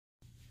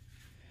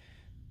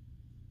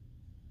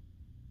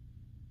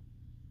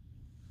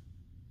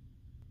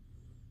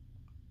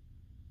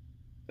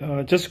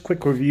Just a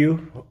quick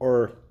review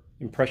or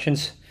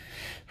impressions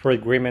for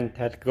the Greyman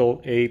Tactical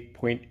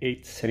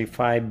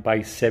 8.875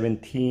 by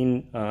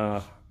 17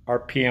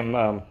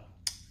 RPM,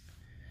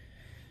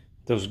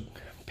 those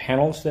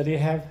panels that you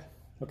have.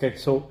 Okay,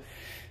 so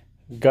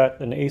got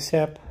an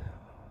ASAP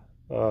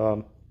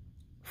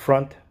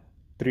front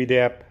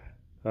 3-dap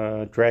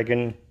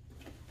Dragon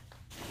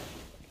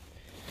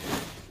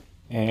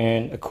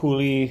and a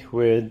Coulee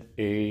with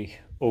a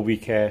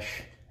OB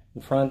cache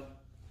in front,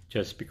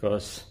 just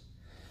because.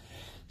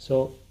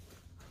 So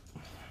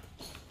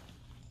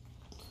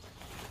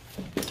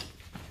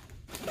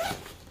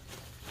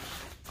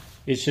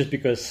it's just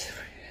because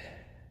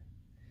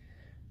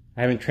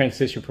I haven't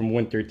transitioned from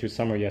winter to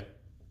summer yet.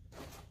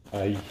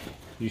 I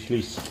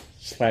usually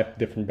slap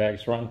different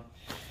bags around,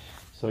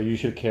 so I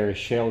usually carry a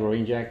shell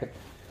rain jacket.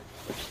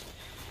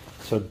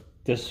 So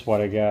this is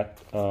what I got.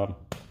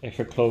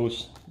 Extra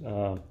clothes.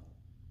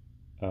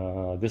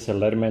 This is a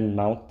Letterman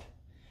mount.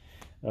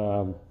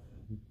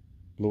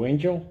 Blue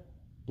Angel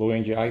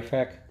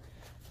IFAC.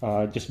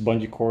 Just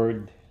bungee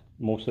cord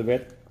most of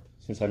it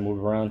since I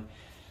move around.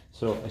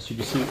 So as you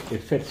can see,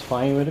 it fits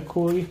fine with a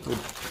Coulee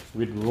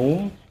with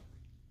room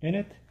in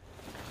it.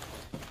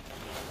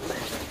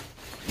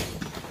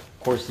 Of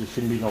course, there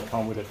shouldn't be no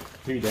problem with a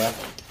 3-dap.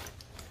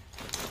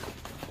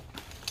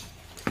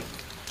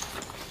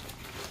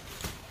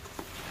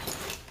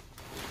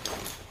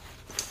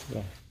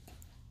 Yeah.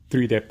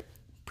 3-dap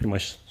pretty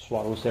much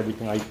swallows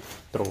everything I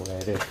throw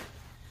at it.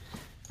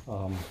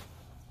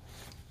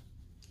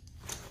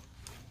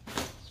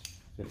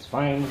 It's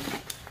fine.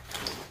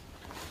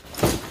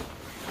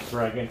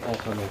 Dragon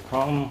also no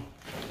problem.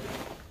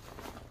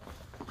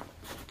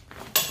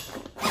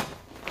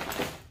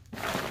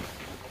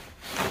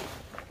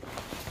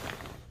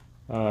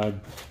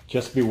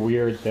 Just be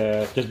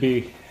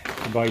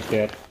advised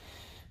that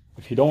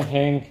if you don't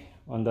hang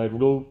on that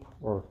loop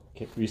or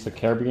use the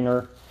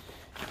carabiner,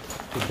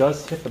 it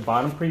does hit the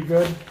bottom pretty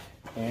good,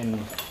 and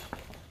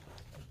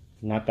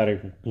not that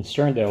I'm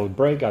concerned that it will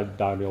break. I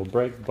doubt it will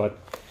break, but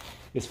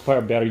it's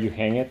far better you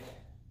hang it.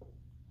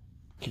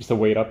 Keeps the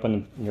weight up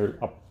on your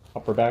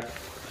upper back.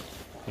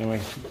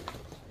 Anyway,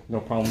 no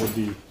problem with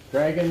the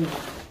Dragon.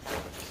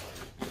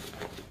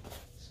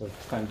 So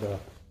it's kind of the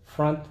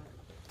front.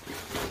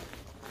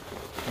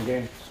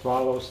 Again,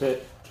 swallows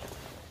it.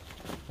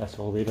 That's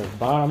all the way to the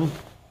bottom.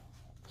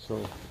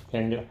 So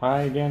hang it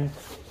high again.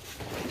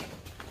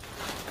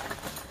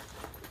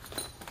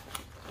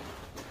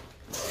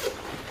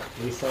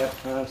 ASAP.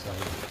 Sorry,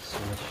 so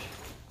much.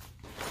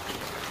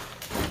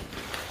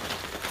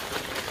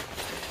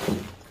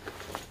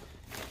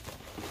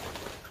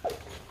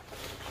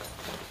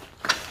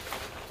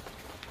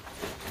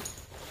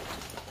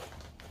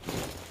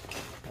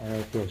 I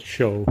have to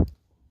show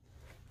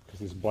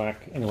because it's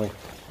black. Anyway.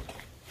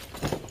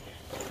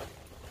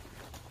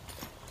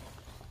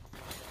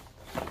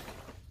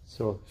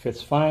 So it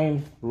fits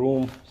fine,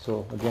 room,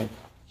 so again,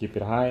 keep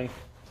it high.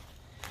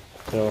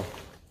 So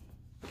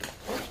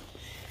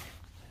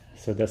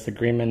that's the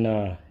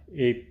Greyman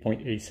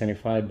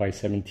 8.875 by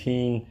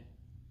 17.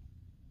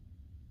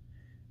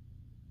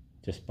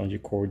 Just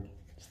bungee cord,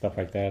 stuff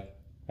like that.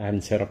 I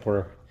haven't set up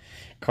for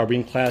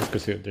carbine class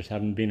because there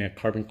haven't been a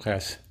carbine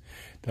class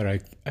that I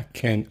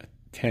can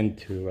attend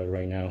to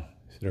right now.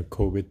 It's a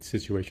COVID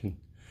situation.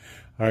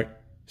 All right,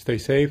 stay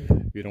safe.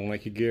 If you don't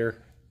like your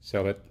gear,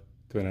 sell it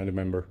to another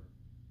member.